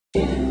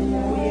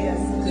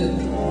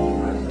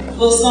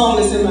little song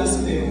that's in my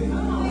spirit.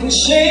 In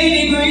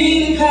shady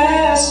green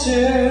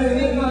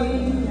pastures,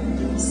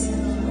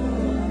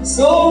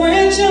 so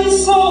rich and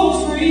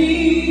so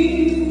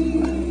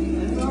free,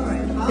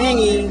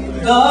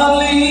 God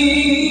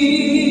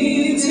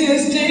leads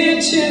his dear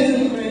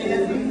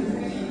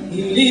children.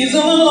 He leads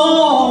them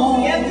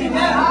along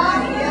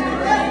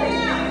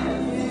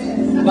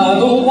by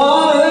the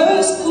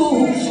water's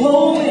cool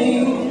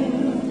flowing.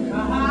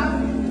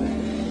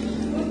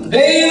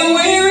 Bathe the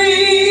weary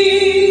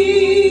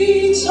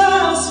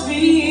child's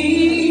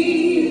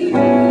feet.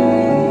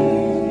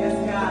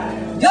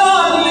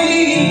 God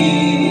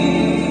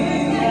leads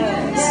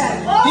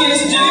his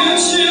dear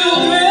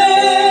children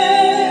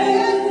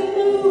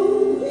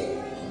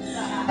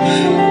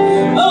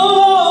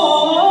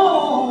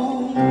along.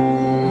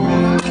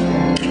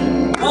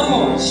 One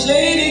more.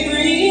 Shady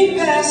green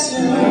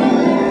pastures,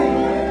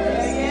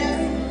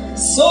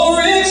 so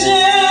rich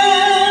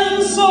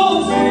and so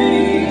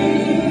free.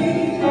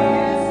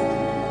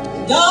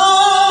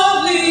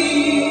 God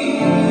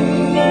leads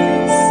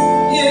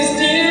his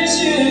dear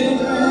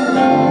children.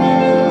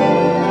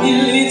 He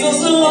leads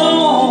us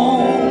along.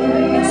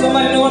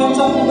 Somebody know what I'm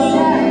talking about?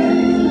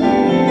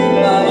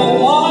 By the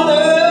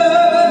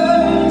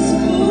water's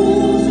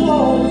cool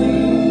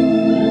flowing,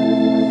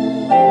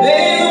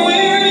 bathe the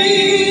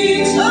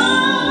weary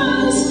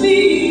child's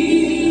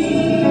feet.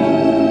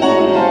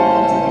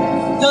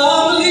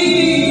 God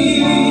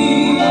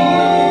leads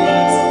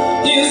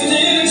his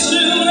dear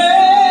children.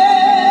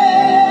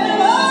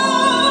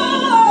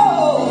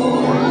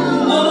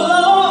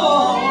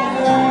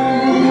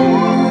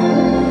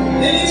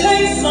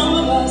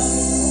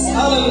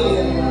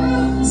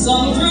 Hallelujah.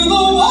 Some through the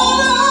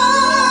water,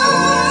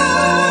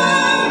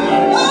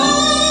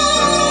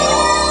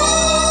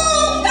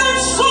 and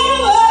some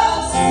of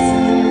us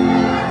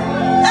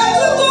have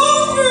to go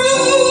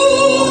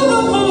through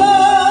the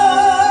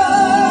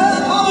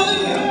flood.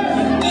 Hallelujah.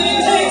 And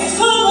it takes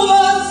some of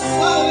us,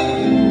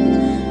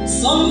 hallelujah,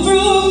 some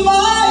through the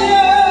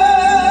fire,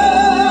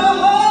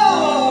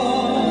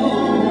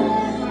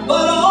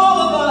 but all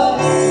of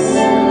us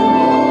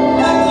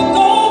have to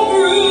go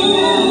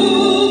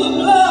through the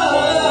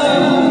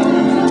blood.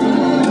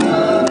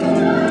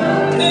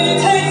 Then it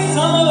takes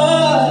some of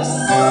us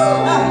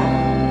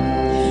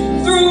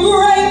through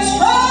great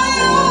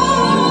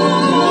trials,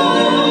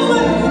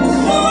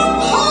 through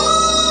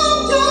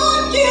all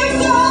God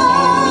gives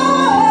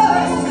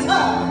us.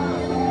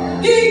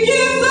 He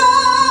gives